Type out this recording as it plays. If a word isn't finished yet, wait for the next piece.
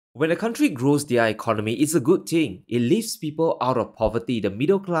When a country grows their economy, it's a good thing. It lifts people out of poverty, the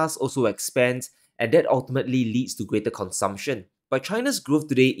middle class also expands, and that ultimately leads to greater consumption. But China's growth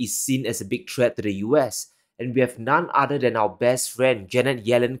today is seen as a big threat to the US, and we have none other than our best friend Janet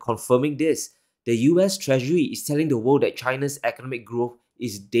Yellen confirming this. The US Treasury is telling the world that China's economic growth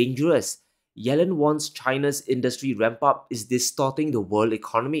is dangerous. Yellen warns China's industry ramp up is distorting the world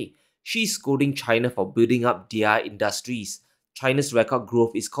economy. She's scolding China for building up their industries. China's record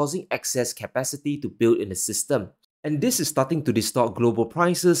growth is causing excess capacity to build in the system. And this is starting to distort global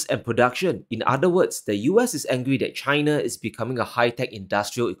prices and production. In other words, the US is angry that China is becoming a high-tech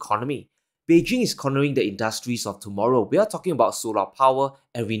industrial economy. Beijing is cornering the industries of tomorrow. We are talking about solar power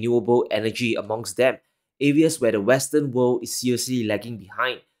and renewable energy amongst them, areas where the Western world is seriously lagging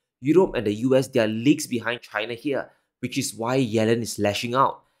behind. Europe and the US, they are leagues behind China here, which is why Yellen is lashing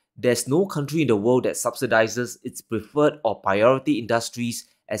out. There's no country in the world that subsidizes its preferred or priority industries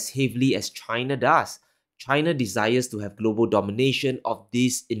as heavily as China does. China desires to have global domination of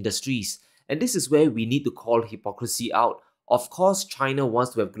these industries, and this is where we need to call hypocrisy out. Of course, China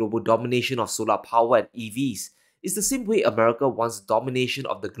wants to have global domination of solar power and EVs. It's the same way America wants domination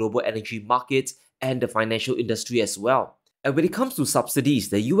of the global energy markets and the financial industry as well. And when it comes to subsidies,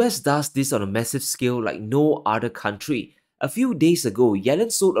 the US does this on a massive scale like no other country. A few days ago,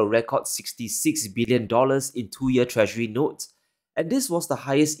 Yellen sold a record $66 billion in 2-year Treasury notes, and this was the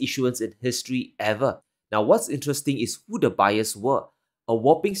highest issuance in history ever. Now, what's interesting is who the buyers were. A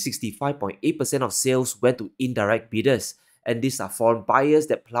whopping 65.8% of sales went to indirect bidders, and these are foreign buyers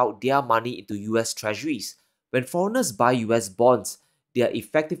that plowed their money into US Treasuries. When foreigners buy US bonds, they are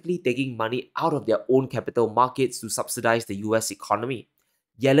effectively taking money out of their own capital markets to subsidize the US economy.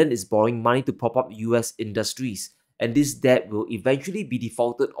 Yellen is borrowing money to prop up US industries, and this debt will eventually be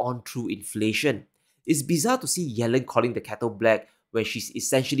defaulted on through inflation. It's bizarre to see Yellen calling the kettle black when she's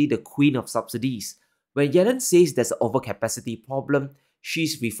essentially the queen of subsidies. When Yellen says there's an overcapacity problem,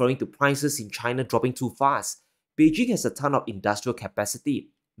 she's referring to prices in China dropping too fast. Beijing has a ton of industrial capacity.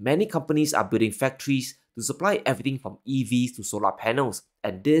 Many companies are building factories to supply everything from EVs to solar panels,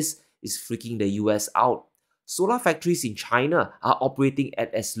 and this is freaking the US out. Solar factories in China are operating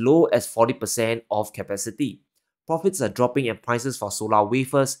at as low as 40% of capacity. Profits are dropping and prices for solar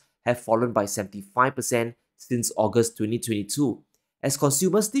wafers have fallen by 75% since August 2022. As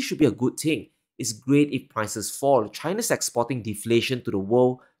consumers, this should be a good thing. It's great if prices fall. China's exporting deflation to the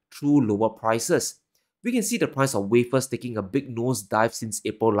world through lower prices. We can see the price of wafers taking a big nosedive since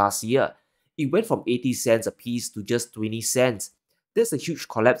April last year. It went from 80 cents a piece to just 20 cents. There's a huge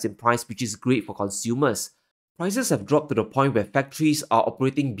collapse in price, which is great for consumers. Prices have dropped to the point where factories are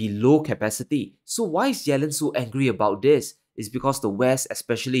operating below capacity. So why is Yellen so angry about this? It's because the West,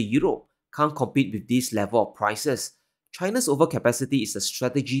 especially Europe, can't compete with this level of prices. China's overcapacity is a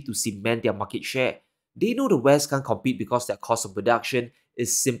strategy to cement their market share. They know the West can't compete because their cost of production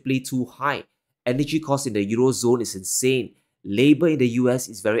is simply too high. Energy cost in the Eurozone is insane. Labor in the US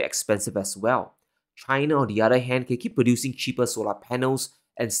is very expensive as well. China, on the other hand, can keep producing cheaper solar panels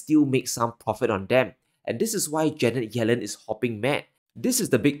and still make some profit on them. And this is why Janet Yellen is hopping mad. This is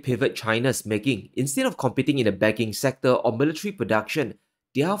the big pivot China is making. Instead of competing in the banking sector or military production,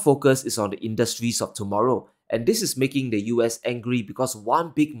 their focus is on the industries of tomorrow. And this is making the US angry because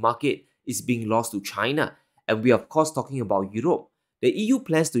one big market is being lost to China. And we are of course talking about Europe. The EU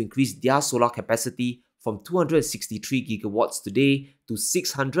plans to increase their solar capacity from 263 gigawatts today to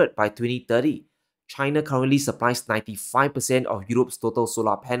 600 by 2030. China currently supplies 95% of Europe's total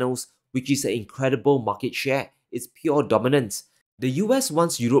solar panels, which is an incredible market share. It's pure dominance. The US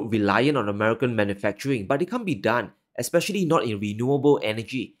wants Europe reliant on American manufacturing, but it can't be done, especially not in renewable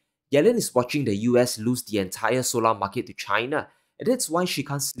energy. Yellen is watching the US lose the entire solar market to China, and that's why she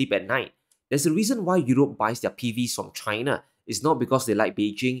can't sleep at night. There's a reason why Europe buys their PVs from China. It's not because they like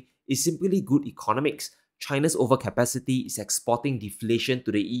Beijing, it's simply good economics. China's overcapacity is exporting deflation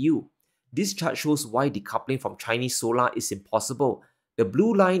to the EU. This chart shows why decoupling from Chinese solar is impossible. The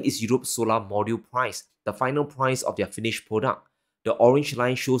blue line is Europe's solar module price, the final price of their finished product. The orange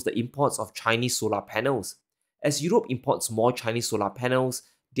line shows the imports of Chinese solar panels. As Europe imports more Chinese solar panels,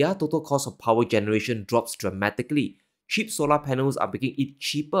 their total cost of power generation drops dramatically. Cheap solar panels are making it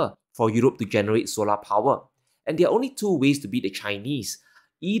cheaper for Europe to generate solar power. And there are only two ways to beat the Chinese.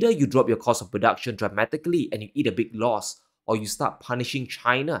 Either you drop your cost of production dramatically and you eat a big loss, or you start punishing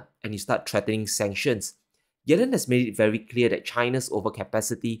China and you start threatening sanctions. Yellen has made it very clear that China's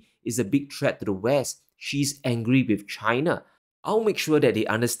overcapacity is a big threat to the West. She's angry with China. I'll make sure that they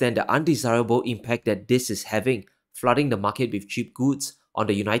understand the undesirable impact that this is having, flooding the market with cheap goods on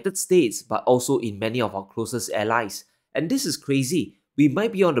the United States, but also in many of our closest allies. And this is crazy. We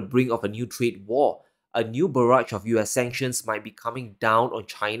might be on the brink of a new trade war. A new barrage of US sanctions might be coming down on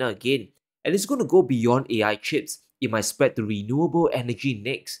China again, and it's going to go beyond AI chips. It might spread to renewable energy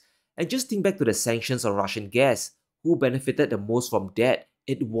next. And just think back to the sanctions on Russian gas. Who benefited the most from that?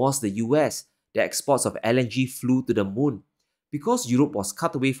 It was the US. The exports of LNG flew to the moon. Because Europe was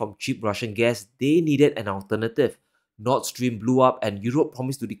cut away from cheap Russian gas, they needed an alternative. Nord Stream blew up and Europe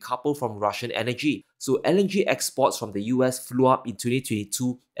promised to decouple from Russian energy. So LNG exports from the US flew up in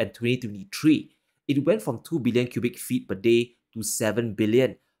 2022 and 2023. It went from 2 billion cubic feet per day to 7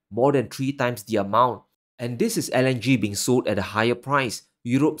 billion, more than 3 times the amount. And this is LNG being sold at a higher price.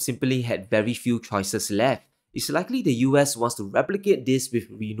 Europe simply had very few choices left. It's likely the US wants to replicate this with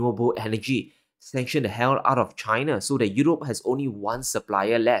renewable energy, sanction the hell out of China so that Europe has only one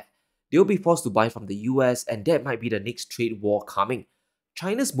supplier left. They'll be forced to buy from the US, and that might be the next trade war coming.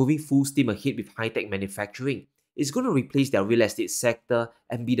 China's moving full steam ahead with high-tech manufacturing. It's going to replace their real estate sector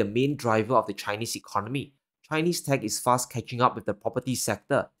and be the main driver of the Chinese economy. Chinese tech is fast catching up with the property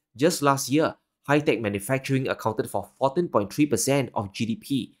sector. Just last year, high-tech manufacturing accounted for 14.3% of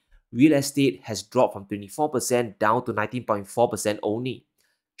GDP. Real estate has dropped from 24% down to 19.4% only.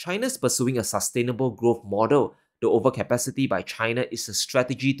 China's pursuing a sustainable growth model. The overcapacity by China is a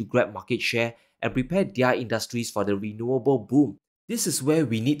strategy to grab market share and prepare their industries for the renewable boom. This is where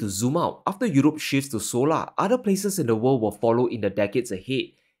we need to zoom out. After Europe shifts to solar, other places in the world will follow in the decades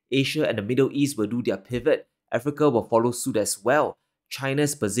ahead. Asia and the Middle East will do their pivot. Africa will follow suit as well. China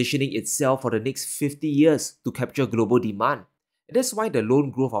is positioning itself for the next 50 years to capture global demand. And that's why the loan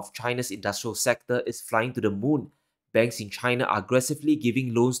growth of China's industrial sector is flying to the moon. Banks in China are aggressively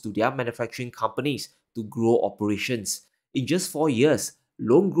giving loans to their manufacturing companies to grow operations. In just 4 years,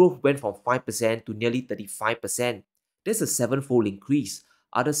 loan growth went from 5% to nearly 35%. That's a 7-fold increase.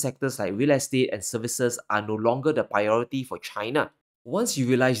 Other sectors like real estate and services are no longer the priority for China. Once you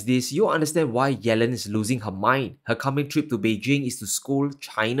realize this, you'll understand why Yellen is losing her mind. Her coming trip to Beijing is to scold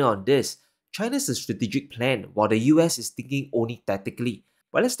China on this. China's a strategic plan, while the US is thinking only tactically.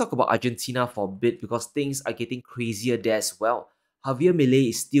 But let's talk about Argentina for a bit because things are getting crazier there as well. Javier Milei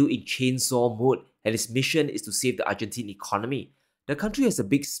is still in chainsaw mode and his mission is to save the Argentine economy. The country has a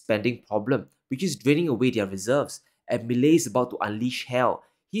big spending problem, which is draining away their reserves, and Milei is about to unleash hell.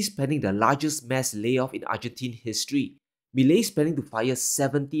 He's planning the largest mass layoff in Argentine history. Milei is planning to fire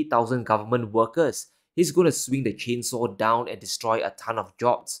 70,000 government workers. He's going to swing the chainsaw down and destroy a ton of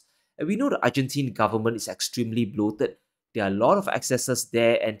jobs. And we know the Argentine government is extremely bloated. There are a lot of excesses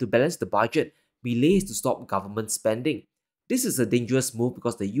there, and to balance the budget, Milei is to stop government spending. This is a dangerous move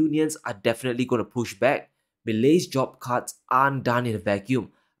because the unions are definitely going to push back. Milei's job cuts aren't done in a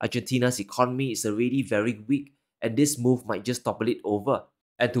vacuum. Argentina's economy is already very weak, and this move might just topple it over.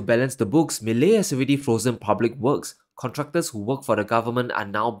 And to balance the books, Milei has already frozen public works. Contractors who work for the government are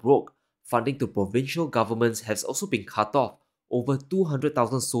now broke. Funding to provincial governments has also been cut off. Over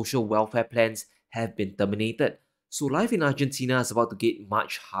 200,000 social welfare plans have been terminated. So life in Argentina is about to get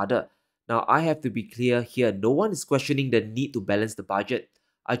much harder. Now I have to be clear here, no one is questioning the need to balance the budget.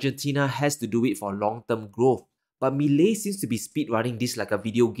 Argentina has to do it for long-term growth. But Milei seems to be speedrunning this like a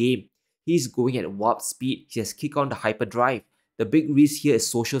video game. He's going at warp speed, he has kicked on the hyperdrive. The big risk here is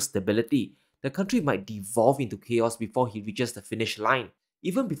social stability. The country might devolve into chaos before he reaches the finish line.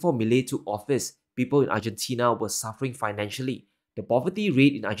 Even before Milei took office, people in Argentina were suffering financially. The poverty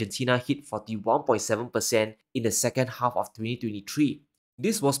rate in Argentina hit 41.7% in the second half of 2023.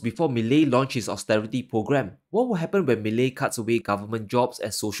 This was before Milei launched his austerity program. What will happen when Milei cuts away government jobs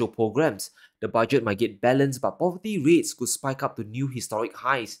and social programs? The budget might get balanced, but poverty rates could spike up to new historic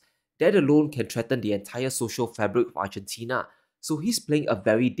highs. That alone can threaten the entire social fabric of Argentina. So he's playing a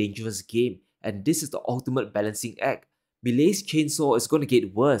very dangerous game, and this is the ultimate balancing act. Milei's chainsaw is going to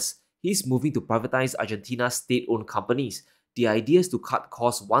get worse. He's moving to privatize Argentina's state-owned companies. The idea is to cut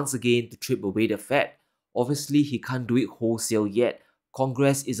costs once again to trip away the Fed. Obviously, he can't do it wholesale yet.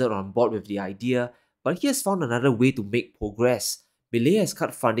 Congress isn't on board with the idea, but he has found another way to make progress. Milei has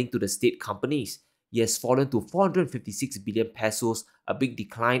cut funding to the state companies. He has fallen to 456 billion pesos, a big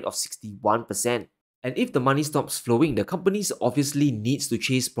decline of 61%. And if the money stops flowing, the companies obviously needs to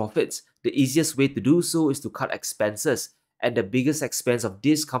chase profits. The easiest way to do so is to cut expenses. And the biggest expense of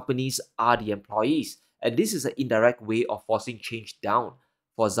these companies are the employees. And this is an indirect way of forcing change down.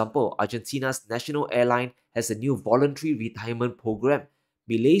 For example, Argentina's national airline has a new voluntary retirement program.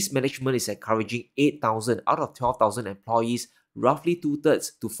 Milei's management is encouraging 8,000 out of 12,000 employees, roughly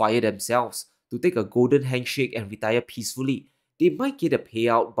two-thirds, to fire themselves, to take a golden handshake and retire peacefully. They might get a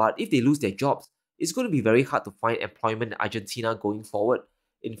payout, but if they lose their jobs, it's going to be very hard to find employment in Argentina going forward.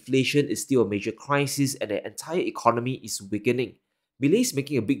 Inflation is still a major crisis and the entire economy is weakening. Milei is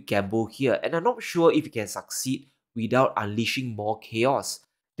making a big gamble here, and I'm not sure if he can succeed without unleashing more chaos.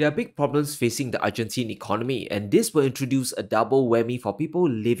 There are big problems facing the Argentine economy, and this will introduce a double whammy for people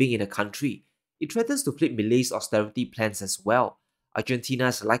living in the country. It threatens to flip Milei's austerity plans as well. Argentina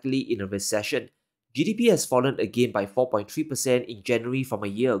is likely in a recession. GDP has fallen again by 4.3% in January from a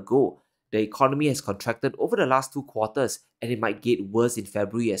year ago. The economy has contracted over the last 2 quarters, and it might get worse in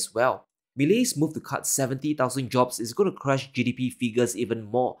February as well. Milei's move to cut 70,000 jobs is going to crush GDP figures even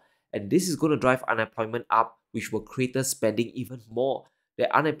more, and this is going to drive unemployment up, which will crater spending even more.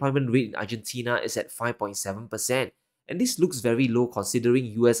 The unemployment rate in Argentina is at 5.7%, and this looks very low considering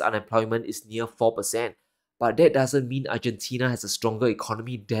US unemployment is near 4%. But that doesn't mean Argentina has a stronger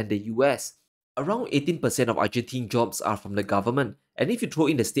economy than the US. Around 18% of Argentine jobs are from the government, and if you throw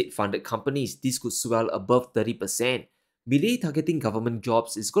in the state-funded companies, this could swell above 30%. Milei targeting government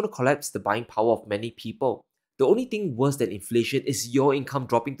jobs is going to collapse the buying power of many people. The only thing worse than inflation is your income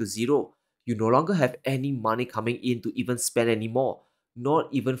dropping to zero. You no longer have any money coming in to even spend anymore, not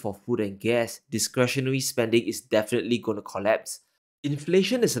even for food and gas. Discretionary spending is definitely going to collapse.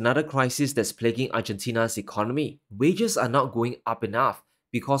 Inflation is another crisis that's plaguing Argentina's economy. Wages are not going up enough.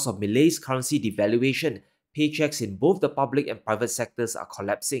 Because of Milei's currency devaluation, paychecks in both the public and private sectors are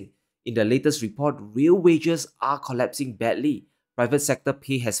collapsing. In the latest report, real wages are collapsing badly. Private sector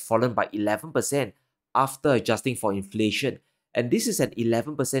pay has fallen by 11% after adjusting for inflation, and this is an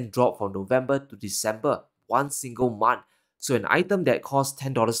 11% drop from November to December, one single month. So an item that costs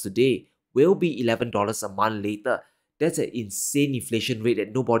 $10 today will be $11 a month later. That's an insane inflation rate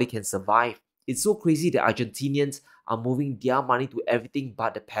that nobody can survive. It's so crazy that Argentinians are moving their money to everything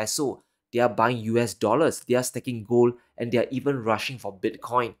but the peso. They are buying US dollars, they are stacking gold, and they are even rushing for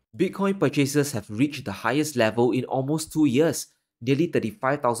Bitcoin. Bitcoin purchases have reached the highest level in almost 2 years. Nearly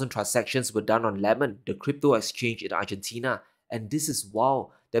 35,000 transactions were done on Lemon, the crypto exchange in Argentina. And this is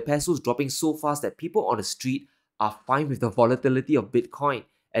wow, the peso is dropping so fast that people on the street are fine with the volatility of Bitcoin.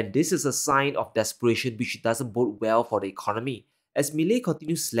 And this is a sign of desperation which doesn't bode well for the economy. As Milei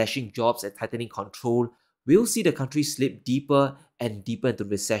continues slashing jobs and tightening control, we'll see the country slip deeper and deeper into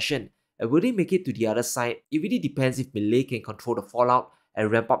recession. And will they make it to the other side? It really depends if Milei can control the fallout and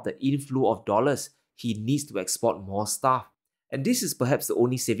ramp up the inflow of dollars. He needs to export more stuff. And this is perhaps the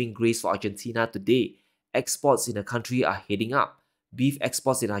only saving grace for Argentina today. Exports in the country are heading up. Beef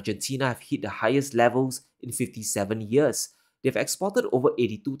exports in Argentina have hit the highest levels in 57 years. They've exported over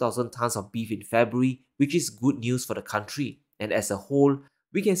 82,000 tons of beef in February, which is good news for the country. And as a whole,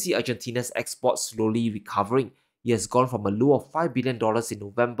 we can see Argentina's exports slowly recovering. It has gone from a low of $5 billion in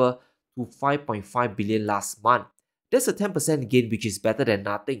November to $5.5 billion last month. That's a 10% gain, which is better than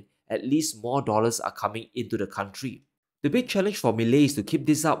nothing. At least more dollars are coming into the country. The big challenge for Milei is to keep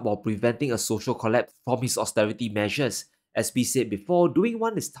this up while preventing a social collapse from his austerity measures. As we said before, doing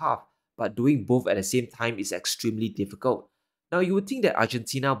one is tough, but doing both at the same time is extremely difficult. Now, you would think that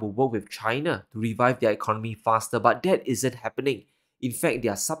Argentina will work with China to revive their economy faster, but that isn't happening. In fact, they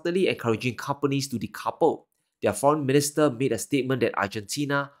are subtly encouraging companies to decouple. Their foreign minister made a statement that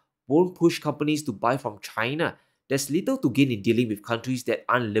Argentina won't push companies to buy from China. There's little to gain in dealing with countries that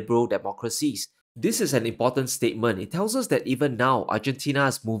aren't liberal democracies. This is an important statement. It tells us that even now, Argentina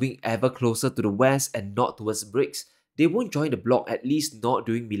is moving ever closer to the West and not towards BRICS. They won't join the bloc, at least not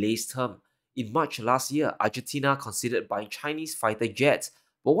during Milei's term. In March last year, Argentina considered buying Chinese fighter jets,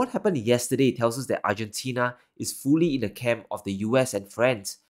 but what happened yesterday tells us that Argentina is fully in the camp of the US and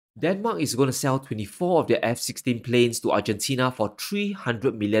France. Denmark is going to sell 24 of their F-16 planes to Argentina for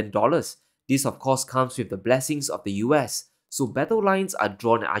 $300 million. This of course comes with the blessings of the US. So battle lines are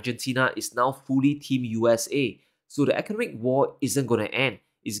drawn and Argentina is now fully Team USA. So the economic war isn't going to end.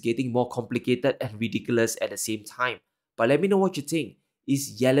 It's getting more complicated and ridiculous at the same time. But let me know what you think.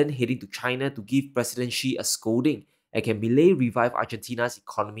 Is Yellen heading to China to give President Xi a scolding? And can Milei revive Argentina's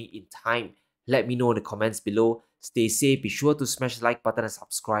economy in time? Let me know in the comments below. Stay safe, be sure to smash the like button and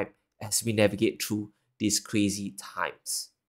subscribe as we navigate through these crazy times.